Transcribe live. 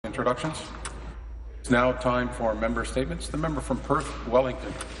introductions. It's now time for member statements. The member from Perth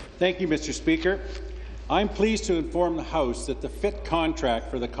Wellington. Thank you, Mr. Speaker. I'm pleased to inform the House that the FIT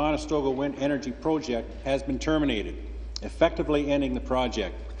contract for the Conestoga Wind Energy Project has been terminated, effectively ending the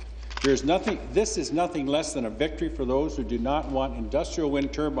project. This is nothing less than a victory for those who do not want industrial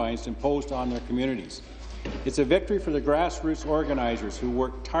wind turbines imposed on their communities. It's a victory for the grassroots organizers who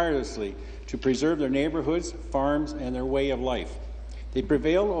work tirelessly to preserve their neighbourhoods, farms, and their way of life. They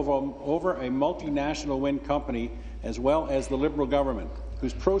prevailed over a multinational wind company as well as the Liberal government,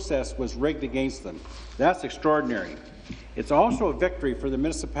 whose process was rigged against them. That's extraordinary. It's also a victory for the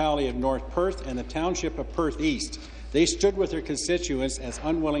municipality of North Perth and the township of Perth East. They stood with their constituents as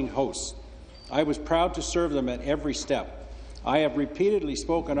unwilling hosts. I was proud to serve them at every step. I have repeatedly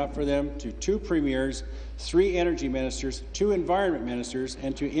spoken up for them to 2 premiers, 3 energy ministers, 2 environment ministers,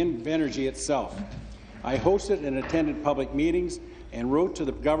 and to Invenergy itself. I hosted and attended public meetings and wrote to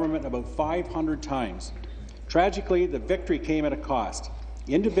the government about 500 times. Tragically, the victory came at a cost.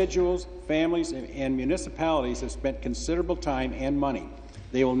 Individuals, families, and municipalities have spent considerable time and money.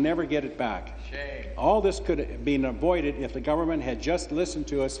 They will never get it back. Shame. All this could have been avoided if the government had just listened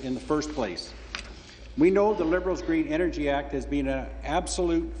to us in the first place. We know the Liberals' Green Energy Act has been an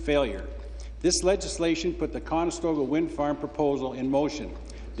absolute failure. This legislation put the Conestoga wind farm proposal in motion,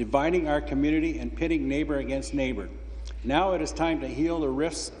 dividing our community and pitting neighbour against neighbour. Now it is time to heal the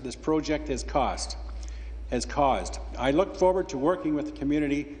rifts this project has caused. I look forward to working with the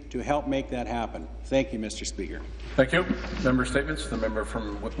community to help make that happen. Thank you, Mr. Speaker. Thank you. Member statements. The member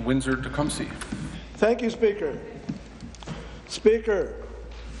from Windsor-Tecumseh. Thank you, Speaker. Speaker,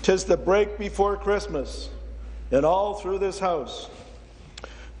 'tis the break before Christmas, and all through this House,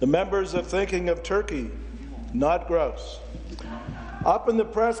 the members are thinking of turkey, not grouse. Up in the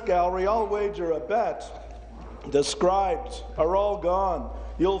press gallery, I'll wager a bet. The scribes are all gone.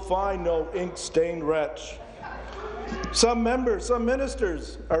 You'll find no ink-stained wretch. Some members, some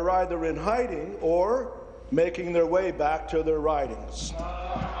ministers are either in hiding or making their way back to their ridings.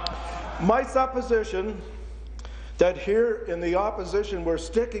 My supposition that here in the opposition we're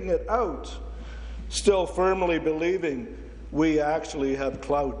sticking it out, still firmly believing we actually have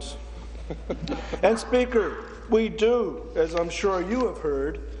clout. And Speaker, we do, as I'm sure you have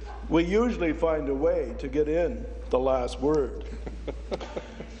heard, we usually find a way to get in the last word.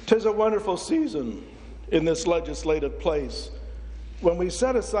 'Tis a wonderful season in this legislative place when we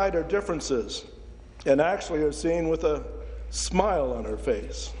set aside our differences and actually are seen with a smile on our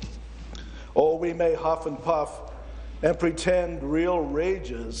face. Oh, we may huff and puff and pretend real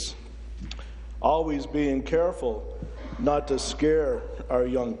rages, always being careful not to scare our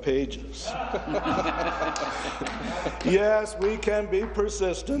young pages. Yes, we can be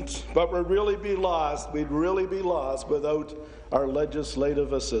persistent, but we'd really be lost without our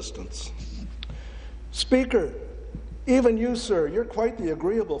legislative assistance. Speaker, even you, sir, you're quite the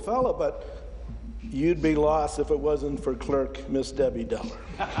agreeable fellow, but you'd be lost if it wasn't for Clerk Miss Debbie Deller.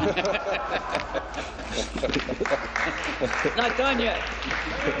 Not done yet.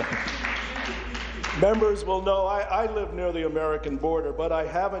 Members will know I live near the American border, but I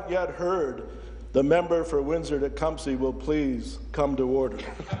haven't yet heard the member for Windsor-Tecumseh will please come to order.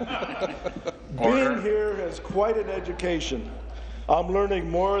 Being here is quite an education. I'm learning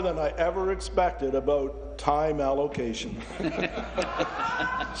more than I ever expected about time allocation.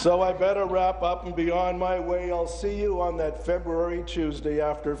 So I better wrap up and be on my way. I'll see you on that February Tuesday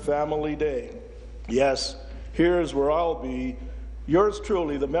after Family Day. Yes, here's where I'll be. Yours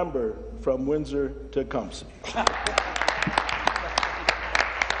truly, the member from Windsor-Tecumseh.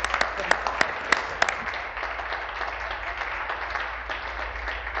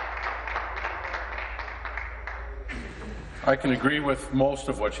 I can agree with most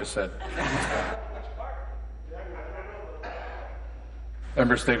of what you said.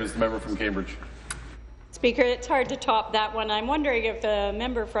 Member statements. The member from Cambridge. Speaker, it's hard to top that one. I'm wondering if the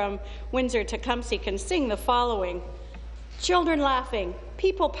member from Windsor-Tecumseh can sing the following. Children laughing,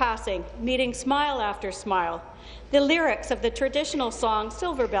 people passing, meeting smile after smile. The lyrics of the traditional song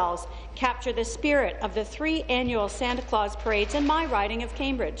Silver Bells capture the spirit of the 3 annual Santa Claus parades in my riding of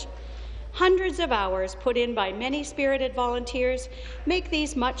Cambridge. Hundreds of hours put in by many spirited volunteers make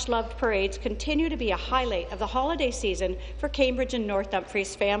these much-loved parades continue to be a highlight of the holiday season for Cambridge and North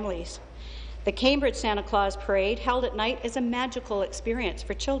Dumfries families. The Cambridge Santa Claus Parade, held at night, is a magical experience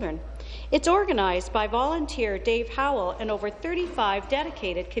for children. It's organized by volunteer Dave Howell and over 35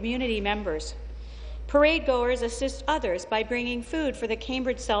 dedicated community members. Parade goers assist others by bringing food for the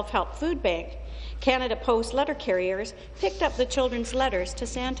Cambridge Self-Help Food Bank. Canada Post letter carriers picked up the children's letters to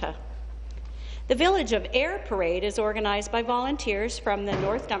Santa. The Village of Ayr Parade is organized by volunteers from the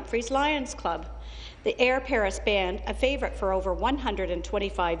North Dumfries Lions Club. The Ayr Paris Band, a favourite for over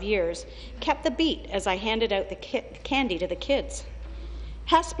 125 years, kept the beat as I handed out the candy to the kids.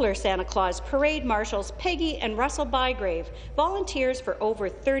 Hespler Santa Claus Parade Marshals Peggy and Russell Bygrave, volunteers for over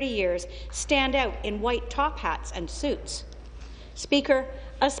 30 years, stand out in white top hats and suits. Speaker,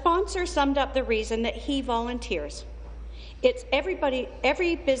 a sponsor summed up the reason that he volunteers. It's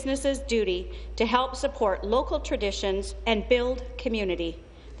every business's duty to help support local traditions and build community.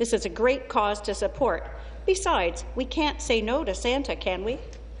 This is a great cause to support. Besides, we can't say no to Santa, can we?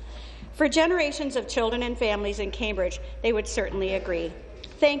 For generations of children and families in Cambridge, they would certainly agree.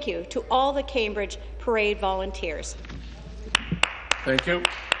 Thank you to all the Cambridge Parade volunteers. Thank you.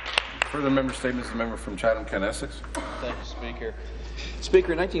 Further member statements, the member from Chatham-Kent Essex. Thank you, Speaker.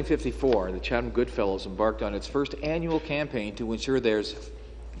 Speaker, in 1954, the Chatham Goodfellows embarked on its first annual campaign to ensure there's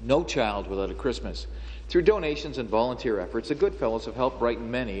no child without a Christmas. Through donations and volunteer efforts, the Goodfellows have helped brighten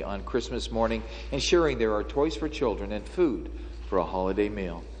many on Christmas morning, ensuring there are toys for children and food for a holiday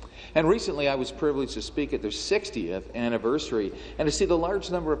meal. And recently, I was privileged to speak at their 60th anniversary and to see the large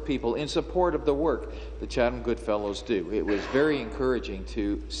number of people in support of the work the Chatham Goodfellows do. It was very encouraging,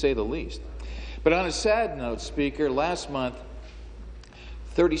 to say the least. But on a sad note, Speaker, last month,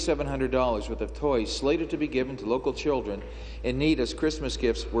 $3,700 worth of toys slated to be given to local children in need as Christmas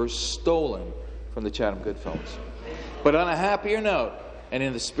gifts were stolen from the Chatham Goodfellows. But on a happier note, and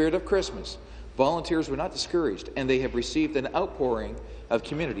in the spirit of Christmas, volunteers were not discouraged, and they have received an outpouring of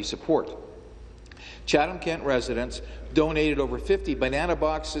community support. Chatham-Kent residents donated over 50 banana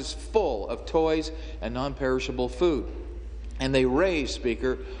boxes full of toys and non-perishable food. And they raised,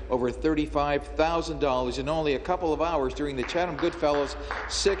 Speaker, over $35,000 in only a couple of hours during the Chatham Goodfellows'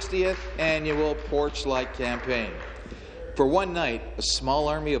 60th annual Porch Light campaign. For one night, a small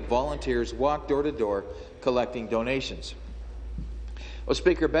army of volunteers walked door to door collecting donations. Well,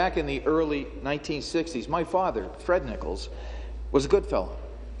 Speaker, back in the early 1960s, my father, Fred Nicholls, was a good fellow.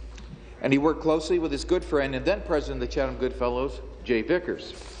 And he worked closely with his good friend and then president of the Chatham Goodfellows, Jay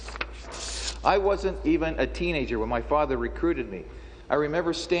Vickers. I wasn't even a teenager when my father recruited me. I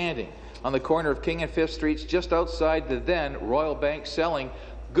remember standing on the corner of King and 5th Streets just outside the then Royal Bank selling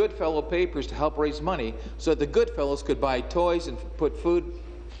Goodfellow papers to help raise money so that the Goodfellows could buy toys and put food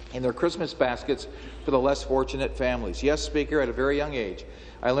in their Christmas baskets for the less fortunate families. Yes, Speaker, at a very young age,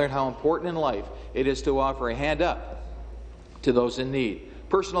 I learned how important in life it is to offer a hand up to those in need.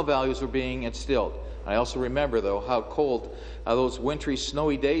 Personal values were being instilled. I also remember, though, how cold those wintry,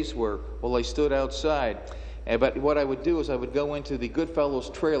 snowy days were while I stood outside. But what I would do is I would go into the Goodfellows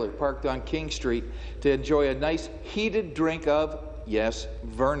trailer parked on King Street to enjoy a nice heated drink of, yes,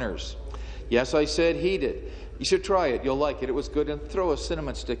 Verner's. Yes, I said heated. You should try it. You'll like it. It was good. And throw a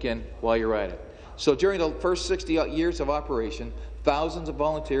cinnamon stick in while you're at it. So during the first 60 years of operation, thousands of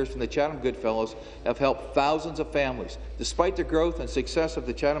volunteers from the Chatham Goodfellows have helped thousands of families. Despite the growth and success of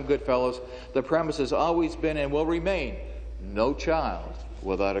the Chatham Goodfellows, the premise has always been and will remain no child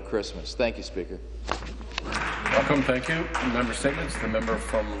without a Christmas. Thank you, Speaker. Welcome. Thank you. Member statements. The member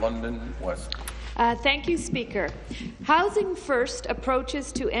from London West. Thank you, Speaker. Housing First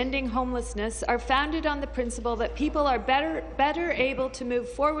approaches to ending homelessness are founded on the principle that people are better able to move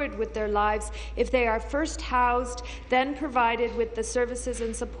forward with their lives if they are first housed, then provided with the services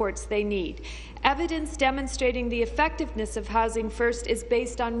and supports they need. Evidence demonstrating the effectiveness of Housing First is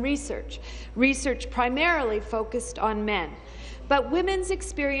based on research primarily focused on men. But women's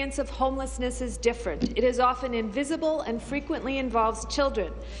experience of homelessness is different. It is often invisible and frequently involves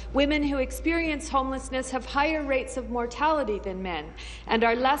children. Women who experience homelessness have higher rates of mortality than men and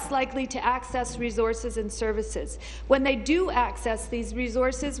are less likely to access resources and services. When they do access these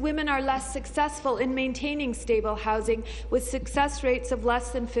resources, women are less successful in maintaining stable housing, with success rates of less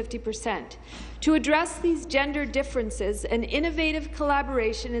than 50%. To address these gender differences, an innovative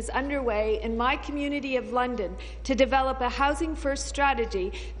collaboration is underway in my community of London to develop a Housing First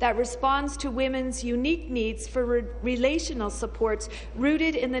strategy that responds to women's unique needs for relational supports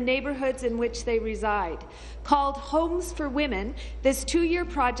rooted in the neighbourhoods in which they reside. Called Homes for Women, this 2-year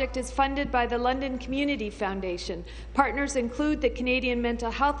project is funded by the London Community Foundation. Partners include the Canadian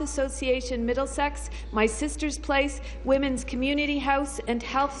Mental Health Association Middlesex, My Sister's Place, Women's Community House, and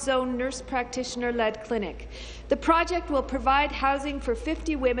Health Zone Nurse Practitioner-led clinic. The project will provide housing for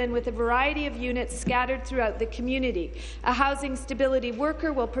 50 women with a variety of units scattered throughout the community. A housing housing stability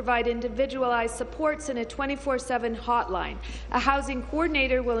worker will provide individualized supports and a 24/7 hotline. A housing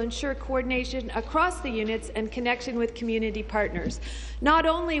coordinator will ensure coordination across the units and connection with community partners. Not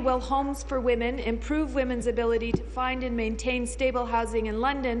only will Homes for Women improve women's ability to find and maintain stable housing in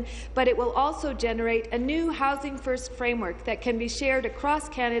London, but it will also generate a new Housing First framework that can be shared across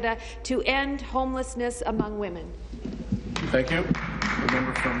Canada to end homelessness among women. Thank you. The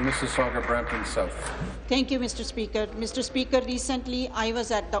member from Mississauga, Brampton South. Thank you, Mr. Speaker. Mr. Speaker, recently I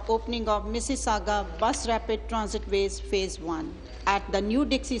was at the opening of Mississauga Bus Rapid Transit Ways Phase 1 at the New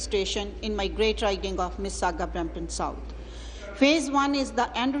Dixie Station in my great riding of Mississauga, Brampton South. Phase 1 is the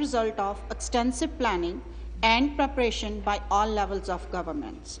end result of extensive planning and preparation by all levels of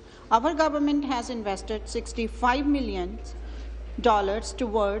governments. Our government has invested $65 million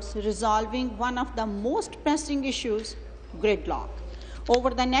towards resolving one of the most pressing issues, gridlock.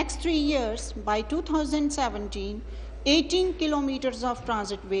 Over the next 3 years, by 2017, 18 kilometers of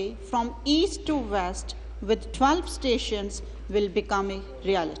transitway from east to west with 12 stations will become a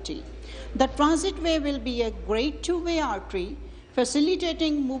reality. The transitway will be a great two-way artery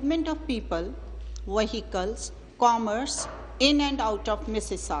facilitating movement of people, vehicles, commerce in and out of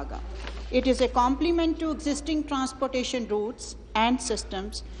Mississauga. It is a complement to existing transportation routes and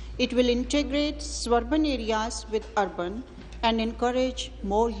systems. It will integrate suburban areas with urban and encourage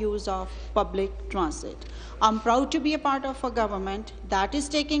more use of public transit. I'm proud to be a part of a government that is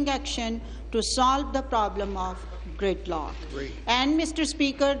taking action to solve the problem of gridlock. And, Mr.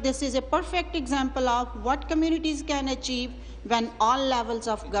 Speaker, this is a perfect example of what communities can achieve when all levels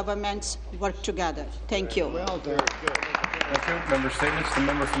of governments work together. Thank you. Well done. Thank you. Member statements. The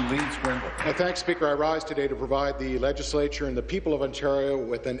member from Leeds, Grenville. Thanks, Speaker. I rise today to provide the Legislature and the people of Ontario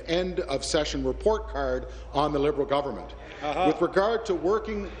with an end-of-session report card on the Liberal government. With regard to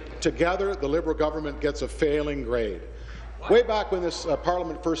working together, the Liberal government gets a failing grade. Way back when this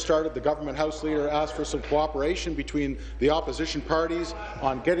Parliament first started, the government House Leader asked for some cooperation between the opposition parties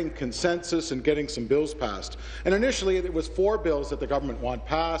on getting consensus and getting some bills passed. And initially it was 4 bills that the government wanted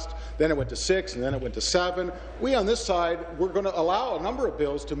passed, then it went to 6, and then it went to 7. We on this side were going to allow a number of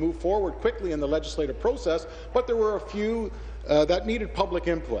bills to move forward quickly in the legislative process, but there were a few that needed public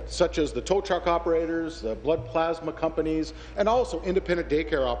input, such as the tow truck operators, the blood plasma companies, and also independent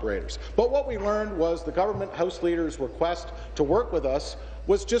daycare operators. But what we learned was the government House Leader's request to work with us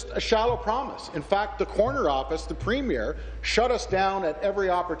was just a shallow promise. In fact, the corner office, the Premier, shut us down at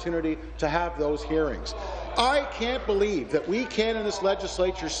every opportunity to have those hearings. I can't believe that we can in this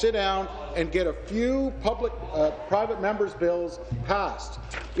legislature sit down and get a few private members' bills passed.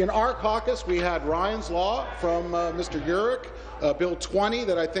 In our caucus, we had Ryan's Law from Mr. Urick, Bill 20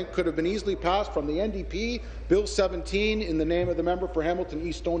 that I think could have been easily passed from the NDP, Bill 17 in the name of the member for Hamilton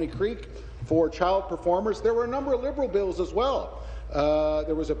East Stony Creek for child performers. There were a number of Liberal bills as well.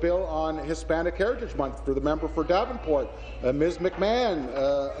 There was a bill on Hispanic Heritage Month for the member for Davenport, Ms. McMahon,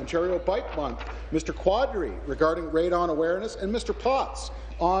 Ontario Bike Month, Mr. Quadri regarding radon awareness, and Mr. Potts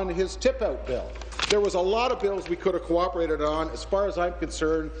on his tip-out bill. There was a lot of bills we could have cooperated on. As far as I'm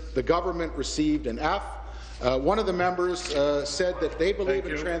concerned, the government received an F. One of the members said that they believe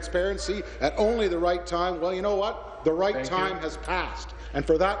in transparency at only the right time. Well, you know what? The right time has passed. And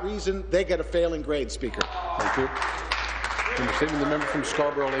for that reason, they get a failing grade, Speaker. Thank you. Member statement, the member from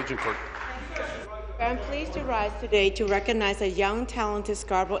Scarborough, Agincourt. I'm pleased to rise today to recognize a young, talented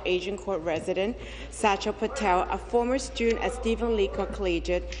Scarborough Agincourt resident, Sattler Patel, a former student at Stephen Leacock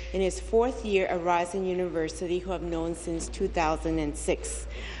Collegiate in his 4th year at Ryerson University, who I've known since 2006.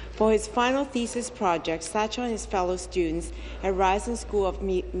 For his final thesis project, Sattler and his fellow students at Ryerson School of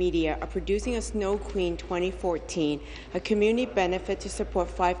Media are producing a Snow Queen 2014, a community benefit to support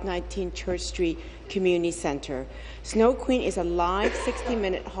 519 Church Street Community Centre. Snow Queen is a live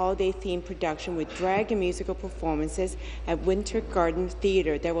 60-minute holiday-themed production with drag and musical performances at Winter Garden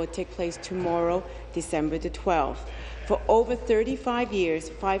Theatre that will take place tomorrow, December the 12th. For over 35 years,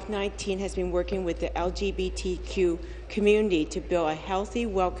 519 has been working with the LGBTQ community to build a healthy,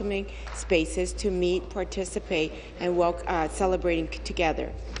 welcoming spaces to meet, participate, and celebrating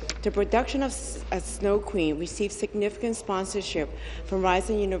together. The production of Snow Queen received significant sponsorship from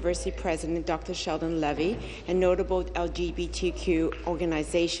Ryerson University President Dr. Sheldon Levy and notable LGBTQ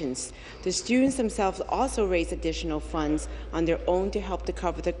organizations. The students themselves also raised additional funds on their own to help to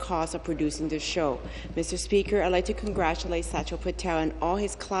cover the cost of producing the show. Mr. Speaker, I'd like to congratulate Sattler Patel and all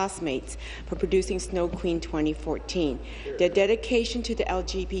his classmates for producing Snow Queen 2014. Their dedication to the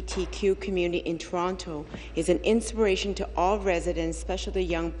LGBTQ community in Toronto is an inspiration to all residents, especially the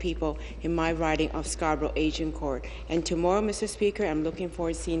young people people in my riding of Scarborough Agincourt. And tomorrow, Mr. Speaker, I'm looking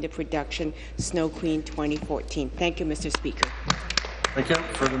forward to seeing the production Snow Queen 2014. Thank you, Mr. Speaker. Thank you.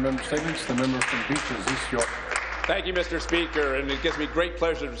 Further member statements. The member from Beaches, East York. Thank you, Mr. Speaker, and it gives me great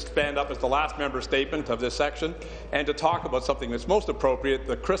pleasure to stand up as the last member statement of this section and to talk about something that's most appropriate,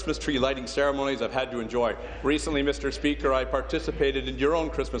 the Christmas tree lighting ceremonies I've had to enjoy. Recently, Mr. Speaker, I participated in your own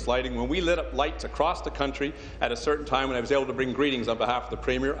Christmas lighting when we lit up lights across the country at a certain time when I was able to bring greetings on behalf of the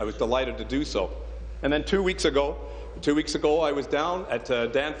Premier. I was delighted to do so. And then 2 weeks ago, I was down at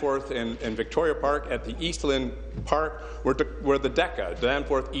Danforth in Victoria Park at the Eastland Park where the DECA,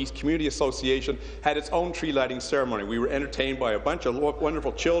 Danforth East Community Association, had its own tree lighting ceremony. We were entertained by a bunch of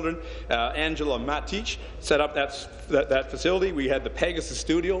wonderful children. Angela and Matt Teach set up that facility. We had the Pegasus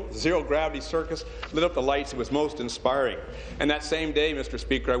Studio, Zero Gravity Circus, lit up the lights. It was most inspiring. And that same day, Mr.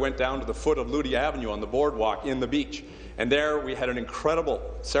 Speaker, I went down to the foot of Ludi Avenue on the boardwalk in the beach. And there we had an incredible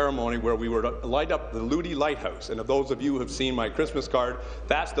ceremony where we were to light up the Ludi Lighthouse. And if those of you who have seen my Christmas card,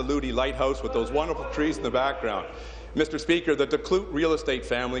 that's the Ludi Lighthouse with those wonderful trees in the background. Mr. Speaker, the DeClute real estate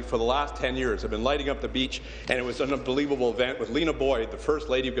family for the last 10 years have been lighting up the beach, and it was an unbelievable event with Lena Boyd, the First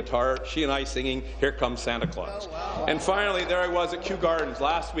Lady of Guitar, she and I singing Here Comes Santa Claus. Oh, wow. And finally, there I was at Kew Gardens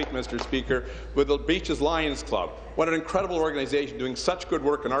last week, Mr. Speaker, with the Beaches Lions Club. What an incredible organization doing such good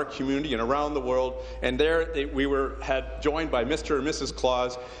work in our community and around the world. And there we had joined by Mr. and Mrs.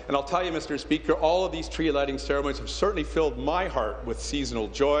 Claus. And I'll tell you, Mr. Speaker, all of these tree lighting ceremonies have certainly filled my heart with seasonal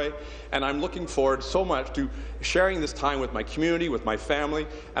joy. And I'm looking forward so much to sharing this time with my community, with my family.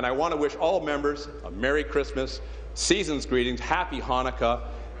 And I want to wish all members a Merry Christmas, season's greetings, Happy Hanukkah,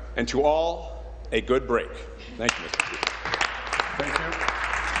 and to all a good break. Thank you, Mr. Speaker. Thank you.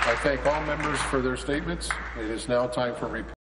 I thank all members for their statements. It is now time for